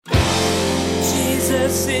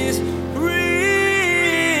Jesus is real.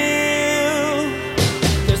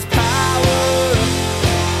 There's power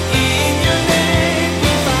in your name.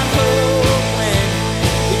 We find hope when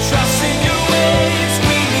we trust in your ways.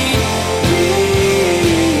 We need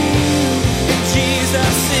real.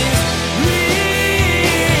 Jesus is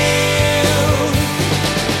real.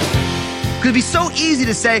 It could be so easy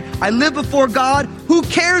to say, I live before God. Who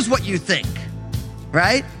cares what you think?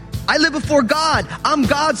 Right? I live before God. I'm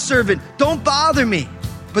God's servant. Don't bother me.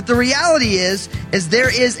 But the reality is there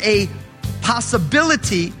is a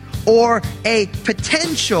possibility or a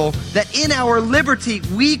potential that in our liberty,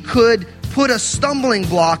 we could put a stumbling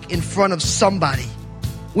block in front of somebody.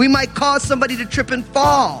 We might cause somebody to trip and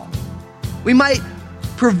fall. We might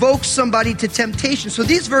provoke somebody to temptation. So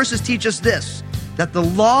these verses teach us this, that the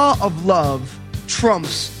law of love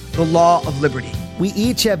trumps the law of liberty. We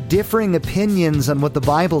each have differing opinions on what the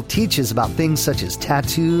Bible teaches about things such as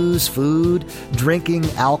tattoos, food, drinking,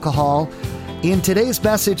 alcohol. In today's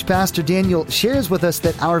message, Pastor Daniel shares with us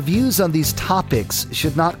that our views on these topics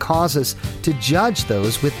should not cause us to judge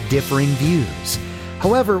those with differing views.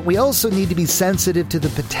 However, we also need to be sensitive to the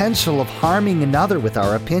potential of harming another with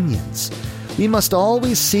our opinions. We must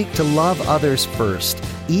always seek to love others first,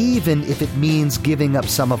 even if it means giving up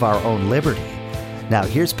some of our own liberty. Now,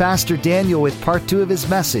 here's Pastor Daniel with part 2 of his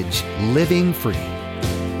message, Living Free.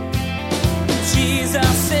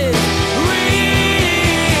 Jesus is real.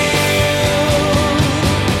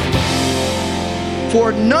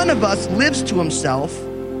 For none of us lives to himself,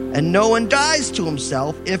 and no one dies to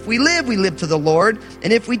himself. If we live to the Lord,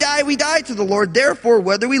 and if we die to the Lord. Therefore,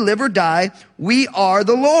 whether we live or die, we are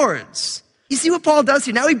the Lord's. You see what Paul does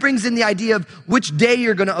here? Now he brings in the idea of which day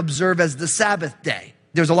you're going to observe as the Sabbath day.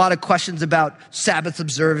 There's a lot of questions about Sabbath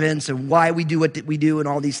observance and why we do what we do and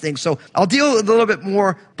all these things. So I'll deal with it a little bit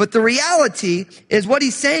more. But the reality is what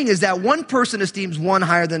he's saying is that one person esteems one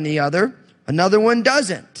higher than the other. Another one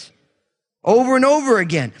doesn't. Over and over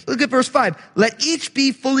again. Look at verse 5. Let each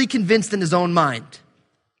be fully convinced in his own mind.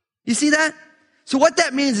 You see that? So what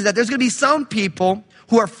that means is that there's going to be some people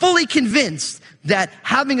who are fully convinced that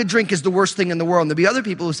having a drink is the worst thing in the world. And there'll be other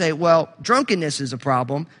people who say, well, drunkenness is a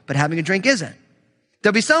problem, but having a drink isn't.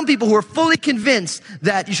 There'll be some people who are fully convinced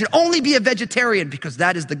that you should only be a vegetarian because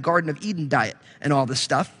that is the Garden of Eden diet and all this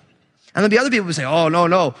stuff. And there'll be other people who say, oh,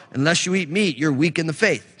 no, unless you eat meat, you're weak in the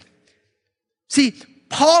faith. See,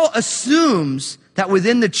 Paul assumes that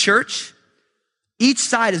within the church, each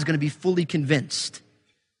side is going to be fully convinced.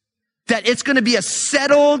 That it's going to be a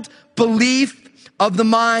settled belief of the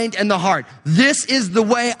mind and the heart. This is the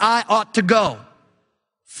way I ought to go.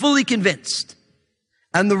 Fully convinced.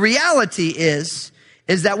 And the reality is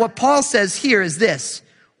that what Paul says here is this.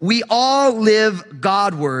 We all live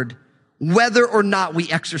Godward, whether or not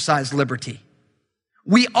we exercise liberty.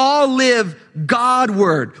 We all live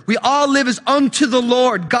Godward. We all live as unto the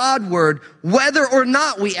Lord, Godward, whether or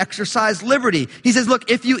not we exercise liberty. He says,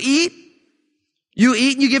 look, if you eat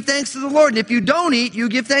and you give thanks to the Lord. And if you don't eat, you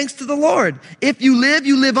give thanks to the Lord. If you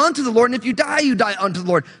live unto the Lord. And if you die unto the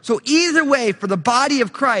Lord. So either way, for the body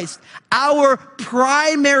of Christ, our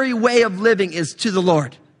primary way of living is to the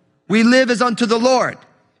Lord. We live as unto the Lord,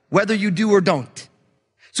 whether you do or don't.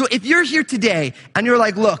 So if you're here today and you're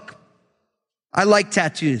like, look, I like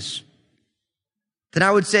tattoos, then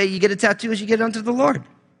I would say you get a tattoo as you get unto the Lord.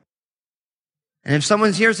 And if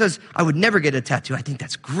someone's here says, I would never get a tattoo, I think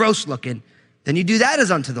that's gross looking, then you do that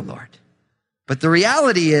as unto the Lord. But the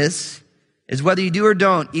reality is whether you do or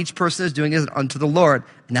don't, each person is doing it unto the Lord.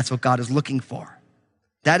 And that's what God is looking for.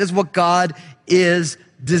 That is what God is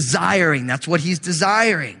desiring. That's what he's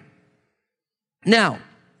desiring. Now,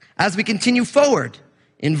 as we continue forward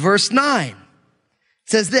in verse 9, it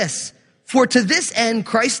says this, for to this end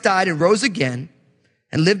Christ died and rose again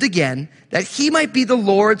and lived again, that he might be the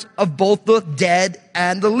Lord of both the dead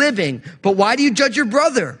and the living. But why do you judge your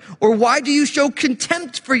brother? Or why do you show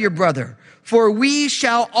contempt for your brother? For we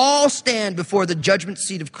shall all stand before the judgment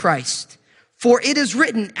seat of Christ. For it is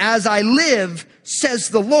written, as I live, says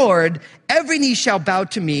the Lord, every knee shall bow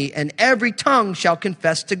to me, and every tongue shall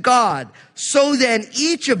confess to God. So then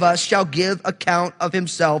each of us shall give account of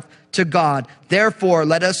himself to God. Therefore,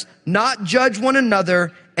 let us not judge one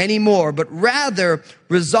another anymore, but rather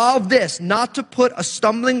resolve this, not to put a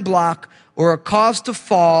stumbling block or a cause to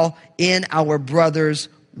fall in our brother's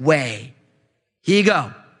way. Here you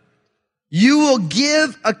go. You will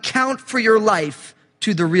give account for your life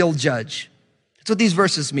to the real judge. That's what these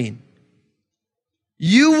verses mean.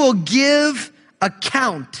 You will give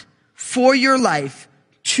account for your life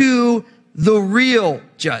to the real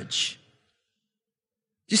judge.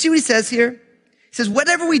 Do you see what he says here? He says,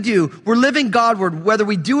 whatever we do, we're living Godward, whether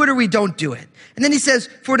we do it or we don't do it. And then he says,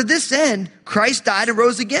 for to this end, Christ died and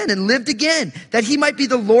rose again and lived again, that he might be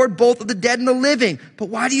the Lord both of the dead and the living. But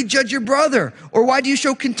why do you judge your brother? Or why do you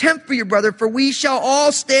show contempt for your brother? For we shall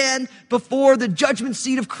all stand before the judgment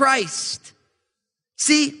seat of Christ.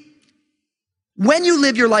 See, when you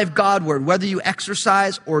live your life Godward, whether you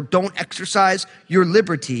exercise or don't exercise your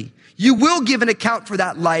liberty, you will give an account for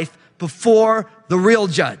that life before the real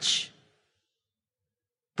judge.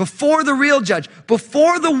 Before the real judge,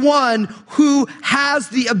 before the one who has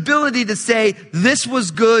the ability to say, this was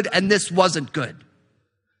good and this wasn't good.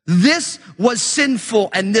 This was sinful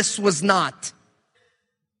and this was not.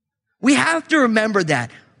 We have to remember that.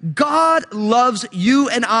 God loves you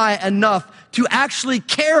and I enough to actually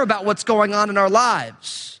care about what's going on in our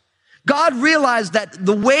lives. God realized that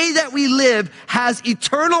the way that we live has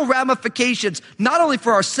eternal ramifications, not only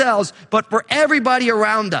for ourselves, but for everybody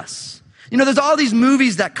around us. You know, there's all these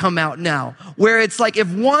movies that come out now where it's like if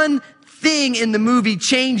one thing in the movie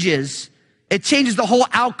changes, it changes the whole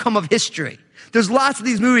outcome of history. There's lots of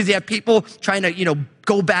these movies that have people trying to,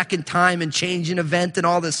 go back in time and change an event and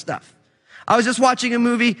all this stuff. I was just watching a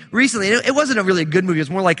movie recently. It wasn't a really good movie. It was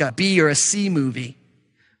more like a B or a C movie.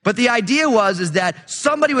 But the idea is that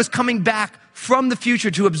somebody was coming back from the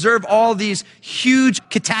future to observe all these huge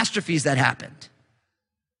catastrophes that happened.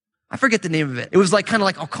 I forget the name of it. It was kind of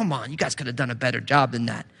like, oh, come on, you guys could have done a better job than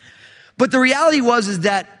that. But the reality is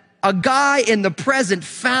that a guy in the present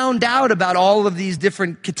found out about all of these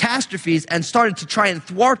different catastrophes and started to try and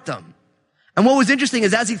thwart them. And what was interesting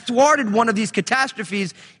is as he thwarted one of these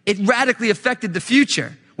catastrophes, it radically affected the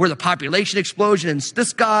future, where the population explosion and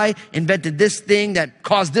this guy invented this thing that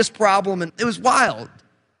caused this problem, and it was wild.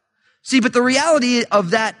 See, but the reality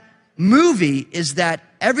of that movie is that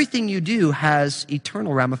everything you do has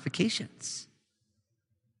eternal ramifications.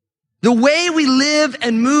 The way we live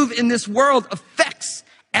and move in this world affects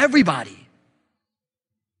everybody.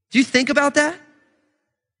 Do you think about that?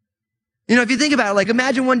 If you think about it,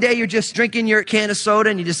 imagine one day you're just drinking your can of soda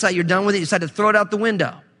and you decide you're done with it, you decide to throw it out the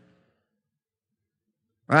window.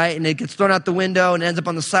 Right? And it gets thrown out the window and ends up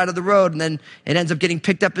on the side of the road, and then it ends up getting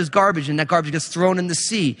picked up as garbage, and that garbage gets thrown in the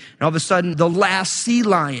sea. And all of a sudden, the last sea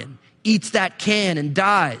lion eats that can and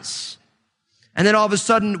dies. And then all of a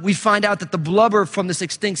sudden, we find out that the blubber from this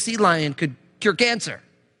extinct sea lion could cure cancer.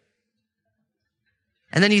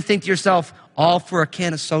 And then you think to yourself, all for a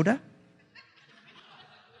can of soda?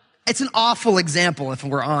 It's an awful example, if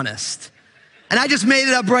we're honest. And I just made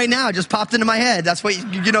it up right now. It just popped into my head. That's what,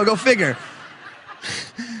 go figure.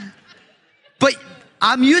 But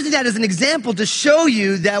I'm using that as an example to show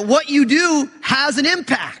you that what you do has an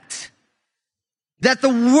impact. That the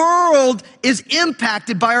world is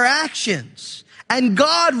impacted by our actions. And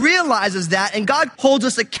God realizes that, and God holds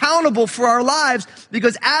us accountable for our lives,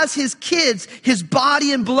 because as his kids, his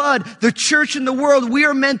body and blood, the church and the world, we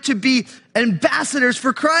are meant to be ambassadors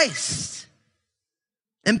for Christ.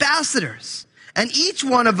 Ambassadors. And each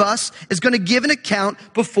one of us is going to give an account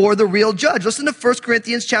before the real judge. Listen to 1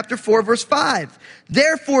 Corinthians chapter 4, verse 5.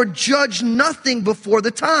 Therefore, judge nothing before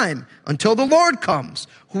the time, until the Lord comes,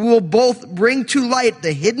 who will both bring to light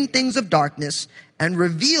the hidden things of darkness and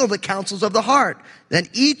reveal the counsels of the heart. Then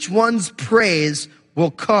each one's praise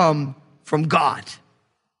will come from God.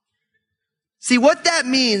 See, what that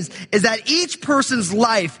means is that each person's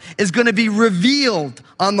life is going to be revealed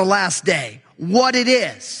on the last day, what it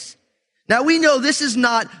is. Now, we know this is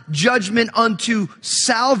not judgment unto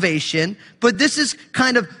salvation, but this is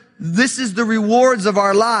the rewards of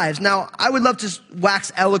our lives. Now, I would love to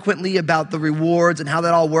wax eloquently about the rewards and how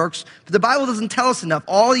that all works, but the Bible doesn't tell us enough.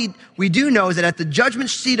 All we do know is that at the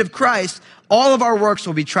judgment seat of Christ, all of our works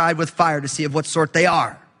will be tried with fire to see of what sort they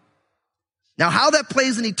are. Now, how that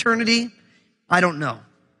plays in eternity, I don't know.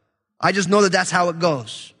 I just know that that's how it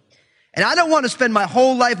goes. And I don't want to spend my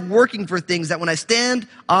whole life working for things that when I stand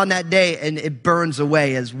on that day and it burns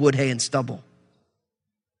away as wood, hay, and stubble.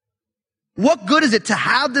 What good is it to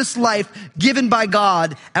have this life given by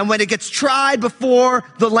God, and when it gets tried before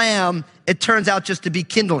the Lamb, it turns out just to be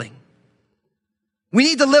kindling? We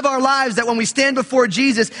need to live our lives that when we stand before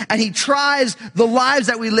Jesus and he tries the lives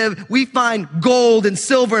that we live, we find gold and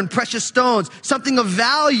silver and precious stones, something of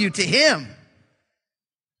value to him.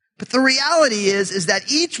 But the reality is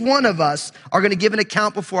that each one of us are going to give an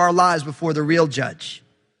account before our lives before the real judge.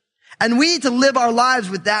 And we need to live our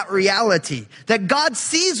lives with that reality, that God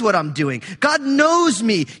sees what I'm doing. God knows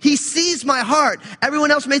me. He sees my heart.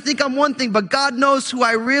 Everyone else may think I'm one thing, but God knows who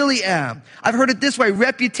I really am. I've heard it this way: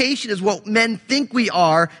 reputation is what men think we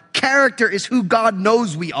are. Character is who God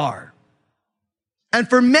knows we are. And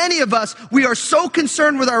for many of us, we are so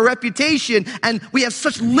concerned with our reputation and we have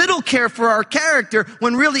such little care for our character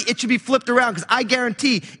when really it should be flipped around. Because I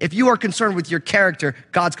guarantee if you are concerned with your character,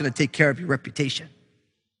 God's going to take care of your reputation.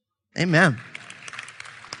 Amen.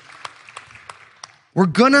 We're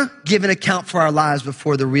going to give an account for our lives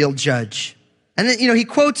before the real judge. And then, he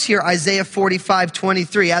quotes here Isaiah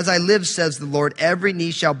 45:23. As I live, says the Lord, every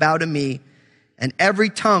knee shall bow to me and every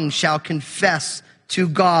tongue shall confess to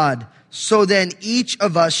God. So then each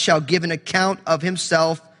of us shall give an account of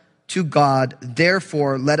himself to God.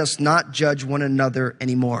 Therefore, let us not judge one another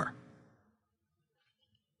anymore.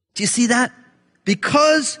 Do you see that?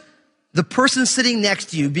 Because the person sitting next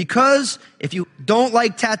to you, because if you don't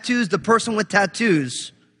like tattoos, the person with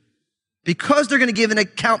tattoos, because they're going to give an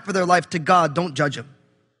account for their life to God, don't judge them.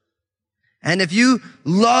 And if you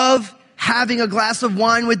love having a glass of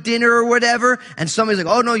wine with dinner or whatever, and somebody's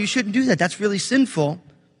like, oh no, you shouldn't do that. That's really sinful.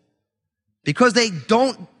 Because they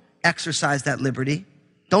don't exercise that liberty,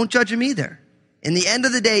 don't judge them either. In the end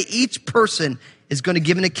of the day, each person is going to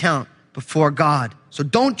give an account before God. So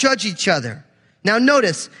don't judge each other. Now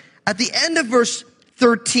notice, at the end of verse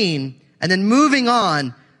 13, and then moving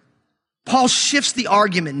on, Paul shifts the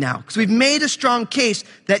argument now. Because we've made a strong case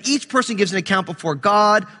that each person gives an account before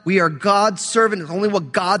God. We are God's servant. It's only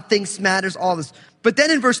what God thinks matters, all this. But then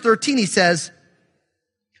in verse 13, he says,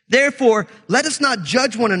 therefore, let us not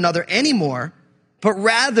judge one another anymore, but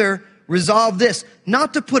rather resolve this,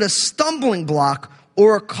 not to put a stumbling block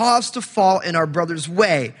or a cause to fall in our brother's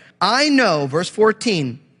way. I know, verse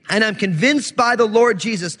 14, and I'm convinced by the Lord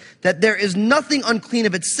Jesus that there is nothing unclean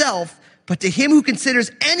of itself, but to him who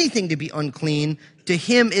considers anything to be unclean, to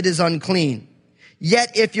him it is unclean.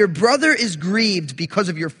 Yet if your brother is grieved because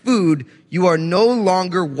of your food, you are no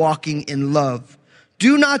longer walking in love.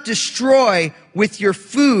 Do not destroy with your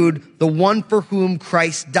food the one for whom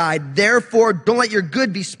Christ died. Therefore, don't let your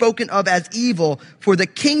good be spoken of as evil, for the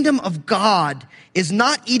kingdom of God is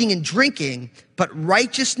not eating and drinking, but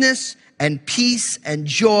righteousness and peace and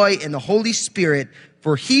joy in the Holy Spirit.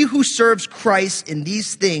 For he who serves Christ in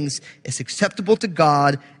these things is acceptable to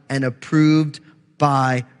God and approved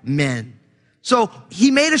by men. So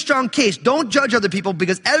he made a strong case. Don't judge other people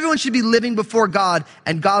because everyone should be living before God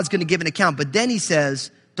and God's going to give an account. But then he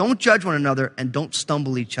says, don't judge one another and don't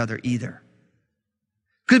stumble each other either.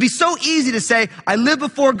 Because it'd be so easy to say, I live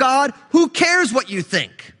before God. Who cares what you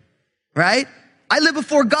think? Right? I live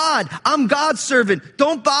before God. I'm God's servant.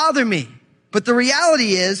 Don't bother me. But the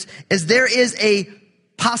reality is there is a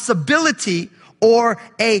possibility or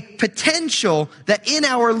a potential that in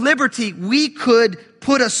our liberty, we could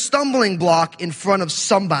put a stumbling block in front of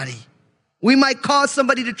somebody. We might cause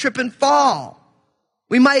somebody to trip and fall.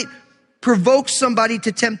 We might provoke somebody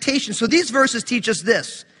to temptation. So these verses teach us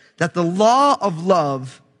this, that the law of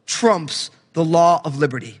love trumps the law of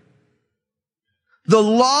liberty. The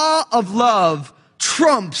law of love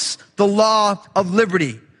trumps the law of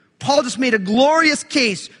liberty. Paul just made a glorious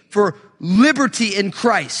case for liberty in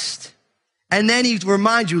Christ. And then he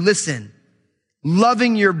reminds you, listen,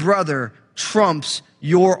 loving your brother trumps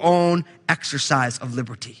your own exercise of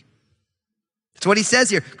liberty. That's what he says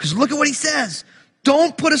here. Because look at what he says.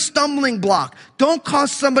 Don't put a stumbling block. Don't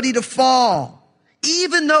cause somebody to fall.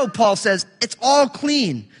 Even though, Paul says, it's all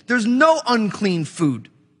clean. There's no unclean food.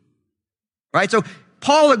 Right? So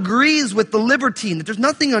Paul agrees with the libertine that there's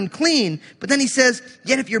nothing unclean. But then he says,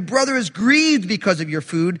 yet if your brother is grieved because of your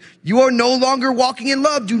food, you are no longer walking in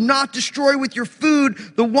love. Do not destroy with your food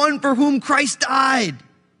the one for whom Christ died.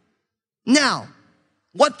 Now,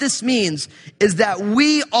 what this means is that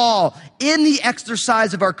we all, in the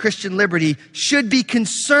exercise of our Christian liberty, should be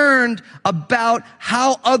concerned about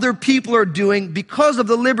how other people are doing because of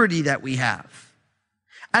the liberty that we have.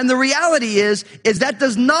 And the reality is that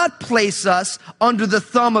does not place us under the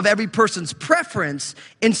thumb of every person's preference.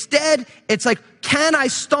 Instead, it's like, can I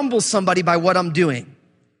stumble somebody by what I'm doing?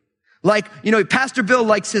 Like, Pastor Bill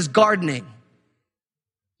likes his gardening.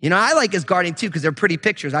 I like his gardening too because they're pretty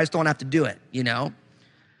pictures. I just don't have to do it,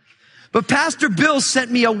 But Pastor Bill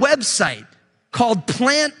sent me a website called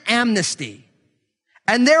Plant Amnesty.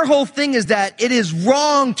 And their whole thing is that it is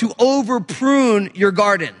wrong to over prune your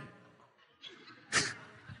garden.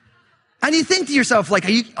 And you think to yourself,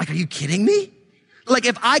 are you kidding me? Like,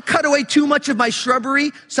 if I cut away too much of my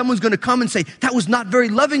shrubbery, someone's going to come and say, that was not very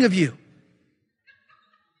loving of you.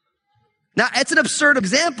 Now, it's an absurd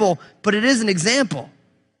example, but it is an example.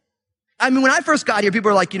 I mean, when I first got here, people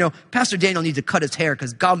were like, Pastor Daniel needs to cut his hair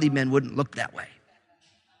because godly men wouldn't look that way.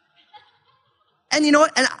 And you know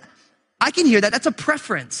what? And I can hear that. That's a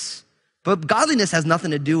preference. But godliness has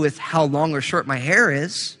nothing to do with how long or short my hair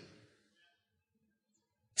is.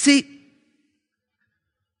 See,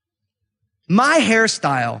 My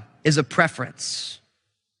hairstyle is a preference,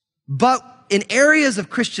 but in areas of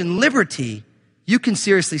Christian liberty, you can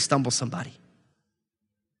seriously stumble somebody.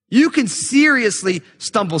 You can seriously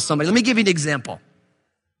stumble somebody. Let me give you an example.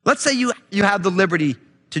 Let's say you have the liberty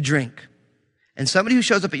to drink, and somebody who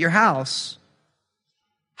shows up at your house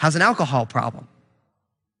has an alcohol problem.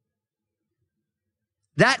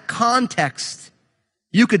 That context,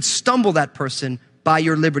 you could stumble that person by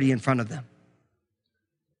your liberty in front of them.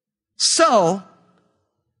 So,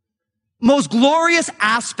 most glorious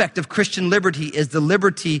aspect of Christian liberty is the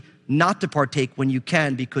liberty not to partake when you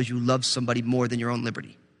can because you love somebody more than your own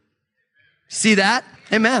liberty. See that?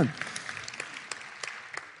 Amen.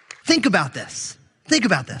 Think about this. Think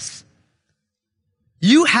about this.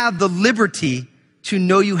 You have the liberty to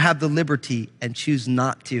know you have the liberty and choose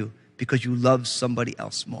not to because you love somebody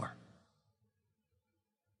else more.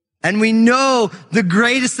 And we know the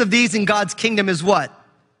greatest of these in God's kingdom is what?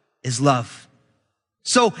 Is love.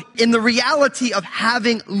 So in the reality of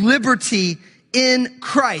having liberty in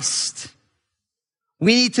Christ,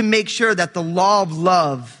 we need to make sure that the law of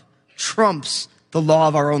love trumps the law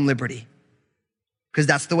of our own liberty, because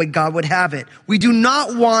that's the way God would have it. We do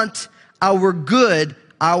not want our good,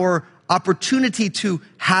 our opportunity to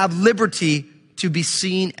have liberty to be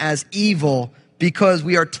seen as evil because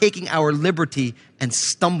we are taking our liberty and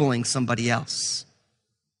stumbling somebody else.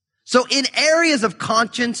 So in areas of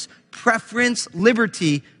conscience, preference,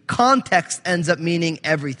 liberty, context ends up meaning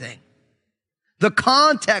everything. The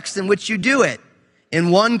context in which you do it.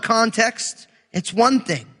 In one context, it's one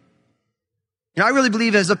thing. I really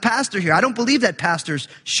believe as a pastor here, I don't believe that pastors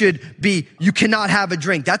should be, you cannot have a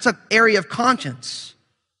drink. That's an area of conscience.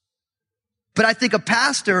 But I think a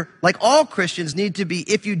pastor, like all Christians, need to be,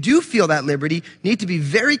 if you do feel that liberty, need to be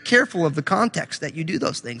very careful of the context that you do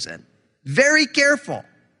those things in. Very careful.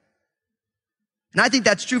 And I think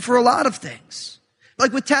that's true for a lot of things.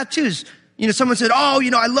 Like with tattoos, someone said,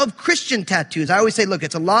 I love Christian tattoos. I always say, look,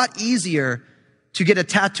 it's a lot easier to get a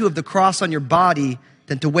tattoo of the cross on your body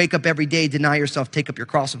than to wake up every day, deny yourself, take up your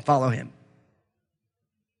cross and follow him.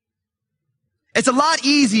 It's a lot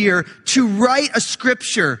easier to write a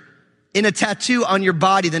scripture in a tattoo on your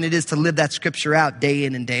body than it is to live that scripture out day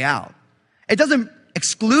in and day out. It doesn't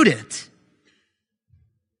exclude it.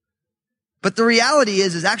 But the reality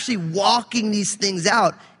is actually walking these things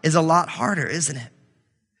out is a lot harder, isn't it?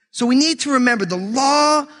 So we need to remember the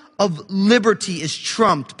law of liberty is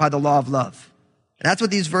trumped by the law of love. And that's what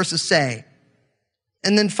these verses say.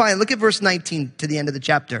 And then finally, look at verse 19 to the end of the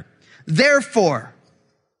chapter. Therefore,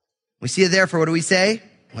 we see a therefore. What do we say?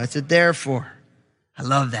 What's it therefore? I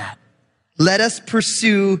love that. Let us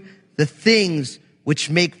pursue the things which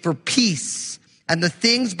make for peace and the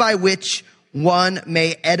things by which one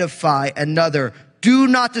may edify another. Do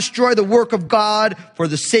not destroy the work of God for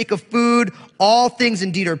the sake of food. All things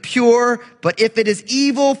indeed are pure, but if it is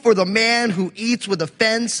evil for the man who eats with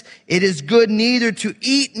offense, it is good neither to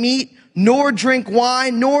eat meat nor drink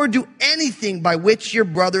wine, nor do anything by which your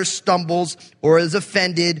brother stumbles or is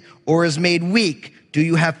offended or is made weak. Do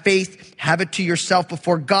you have faith? Have it to yourself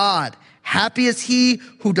before God. Happy is he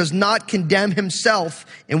who does not condemn himself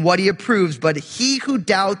in what he approves, but he who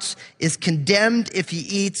doubts is condemned if he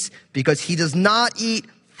eats, because he does not eat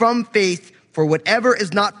from faith, for whatever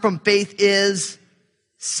is not from faith is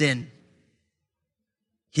sin.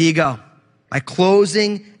 Here you go. My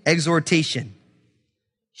closing exhortation.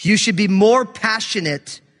 You should be more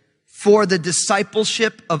passionate for the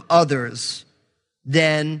discipleship of others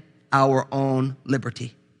than our own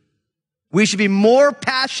liberty. We should be more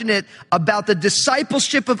passionate about the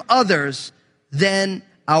discipleship of others than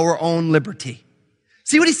our own liberty.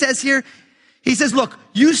 See what he says here? He says, look,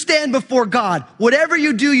 you stand before God. Whatever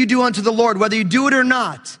you do unto the Lord, whether you do it or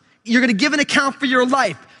not. You're going to give an account for your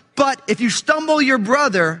life. But if you stumble your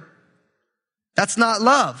brother, that's not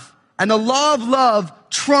love. And the law of love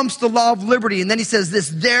trumps the law of liberty. And then he says this,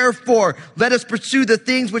 therefore, let us pursue the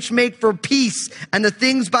things which make for peace and the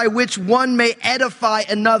things by which one may edify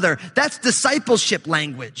another. That's discipleship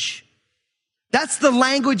language. That's the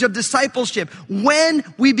language of discipleship. When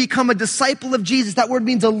we become a disciple of Jesus, that word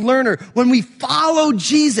means a learner. When we follow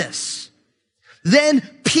Jesus, then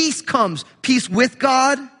peace comes. Peace with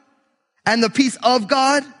God and the peace of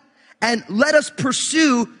God. And let us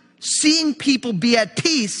pursue seeing people be at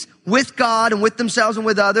peace with God and with themselves and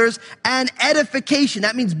with others, and edification.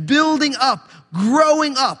 That means building up,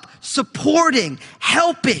 growing up, supporting,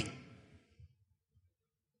 helping.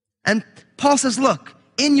 And Paul says, look,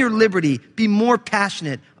 in your liberty, be more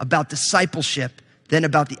passionate about discipleship than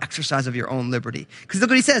about the exercise of your own liberty. Because look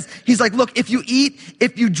what he says. He's like, look, if you eat,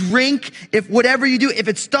 if you drink, if whatever you do, if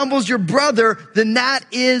it stumbles your brother, then that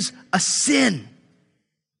is a sin.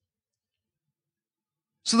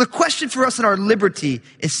 So the question for us in our liberty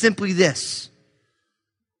is simply this: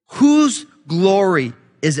 whose glory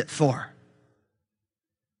is it for?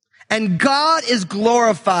 And God is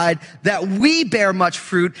glorified that we bear much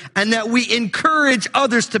fruit and that we encourage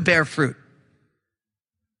others to bear fruit.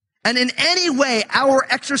 And in any way, our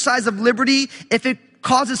exercise of liberty, if it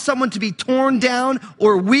causes someone to be torn down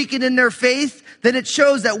or weakened in their faith, then it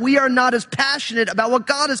shows that we are not as passionate about what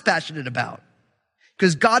God is passionate about.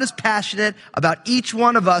 Because God is passionate about each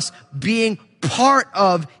one of us being part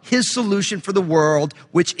of his solution for the world,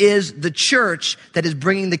 which is the church that is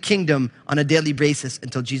bringing the kingdom on a daily basis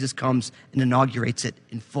until Jesus comes and inaugurates it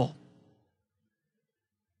in full.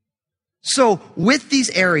 So with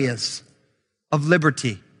these areas of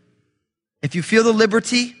liberty, if you feel the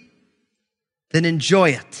liberty, then enjoy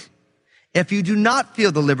it. If you do not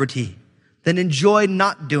feel the liberty, then enjoy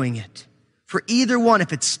not doing it. For either one,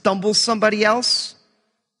 if it stumbles somebody else,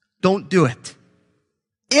 don't do it.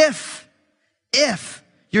 If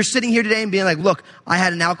you're sitting here today and being like, look, I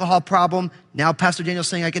had an alcohol problem. Now Pastor Daniel's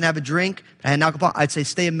saying I can have a drink. I had an alcohol. I'd say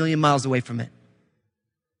stay 1,000,000 miles away from it.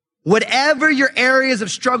 Whatever your areas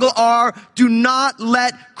of struggle are, do not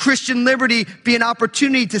let Christian liberty be an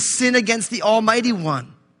opportunity to sin against the Almighty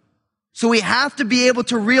One. So we have to be able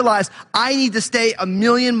to realize I need to stay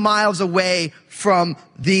 1,000,000 miles away from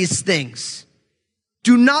these things.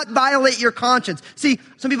 Do not violate your conscience. See,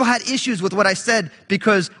 some people had issues with what I said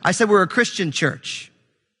because I said we're a Christian church.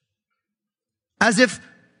 As if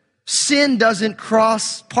sin doesn't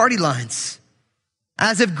cross party lines.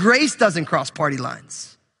 As if grace doesn't cross party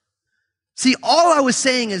lines. See, all I was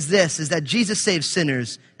saying is this, is that Jesus saves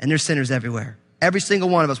sinners, and there's sinners everywhere. Every single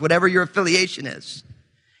one of us, whatever your affiliation is.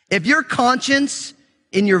 If your conscience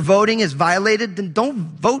in your voting is violated, then don't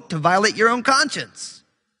vote to violate your own conscience.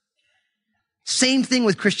 Same thing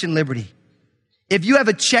with Christian liberty. If you have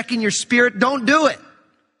a check in your spirit, don't do it.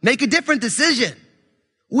 Make a different decision.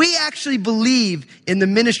 We actually believe in the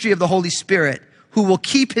ministry of the Holy Spirit who will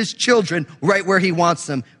keep his children right where he wants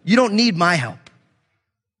them. You don't need my help.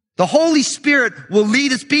 The Holy Spirit will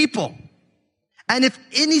lead his people. And if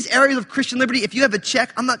in these areas of Christian liberty, if you have a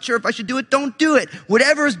check, I'm not sure if I should do it, don't do it.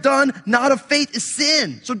 Whatever is done not of faith is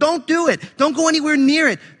sin. So don't do it. Don't go anywhere near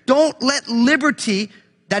it. Don't let liberty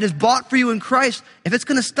that is bought for you in Christ, if it's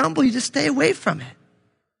going to stumble, you just stay away from it.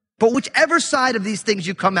 But whichever side of these things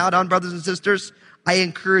you come out on, brothers and sisters, I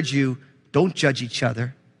encourage you, don't judge each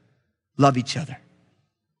other. Love each other.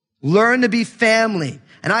 Learn to be family.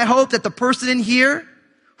 And I hope that the person in here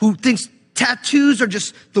who thinks tattoos are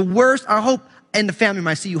just the worst, I hope in the family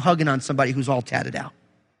might see you hugging on somebody who's all tatted out.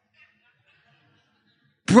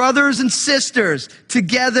 Brothers and sisters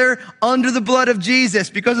together under the blood of Jesus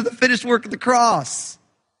because of the finished work of the cross.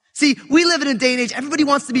 See, we live in a day and age, everybody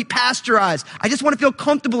wants to be pasteurized. I just want to feel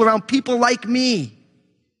comfortable around people like me.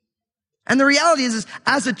 And the reality is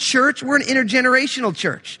as a church, we're an intergenerational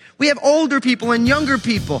church. We have older people and younger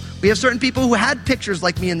people. We have certain people who had pictures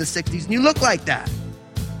like me in the 60s, and you look like that.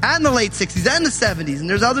 And the late 60s and the 70s. And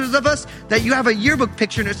there's others of us that you have a yearbook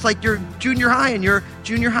picture and it's like you're junior high and you're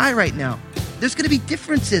junior high right now. There's going to be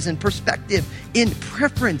differences in perspective, in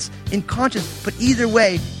preference, in conscience. But either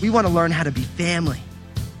way, we want to learn how to be family.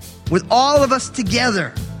 With all of us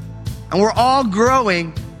together. And we're all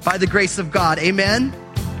growing by the grace of God. Amen?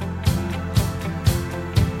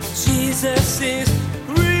 Jesus is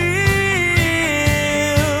real.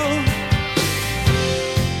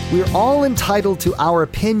 We're all entitled to our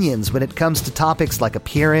opinions when it comes to topics like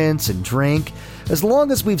appearance and drink, as long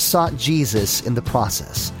as we've sought Jesus in the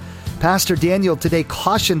process. Pastor Daniel today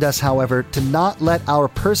cautioned us, however, to not let our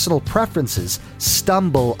personal preferences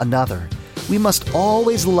stumble another. We must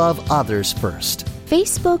always love others first.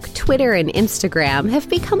 Facebook, Twitter, and Instagram have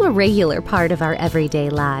become a regular part of our everyday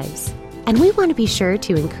lives. And we want to be sure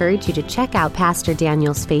to encourage you to check out Pastor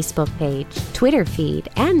Daniel's Facebook page, Twitter feed,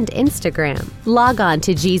 and Instagram. Log on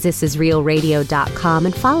to JesusIsRealRadio.com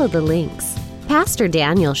and follow the links. Pastor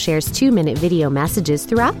Daniel shares 2-minute video messages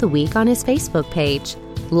throughout the week on his Facebook page.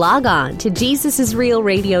 Log on to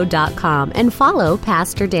JesusIsRealRadio.com and follow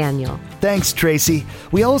Pastor Daniel. Thanks, Tracy.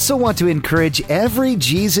 We also want to encourage every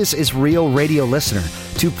Jesus is Real radio listener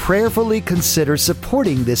to prayerfully consider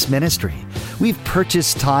supporting this ministry. We've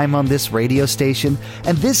purchased time on this radio station,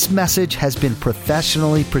 and this message has been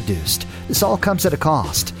professionally produced. This all comes at a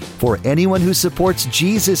cost. For anyone who supports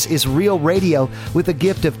Jesus is Real Radio with a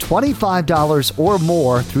gift of $25 or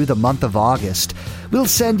more through the month of August, we'll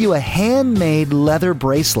send you a handmade leather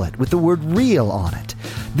bracelet with the word real on it.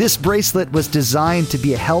 This bracelet was designed to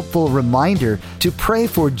be a helpful reminder to pray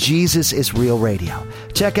for Jesus is Real Radio.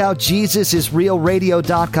 Check out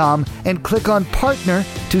JesusIsRealRadio.com and click on Partner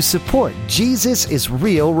to support Jesus is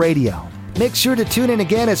Real Radio. Make sure to tune in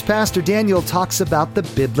again as Pastor Daniel talks about the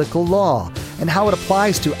biblical law and how it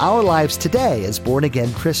applies to our lives today as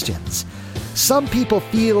born-again Christians. Some people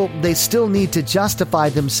feel they still need to justify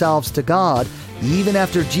themselves to God even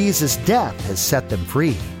after Jesus' death has set them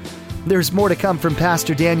free. There's more to come from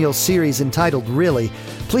Pastor Daniel's series entitled Really.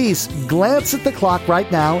 Please glance at the clock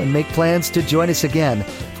right now and make plans to join us again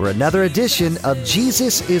for another edition of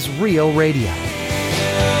Jesus is Real Radio.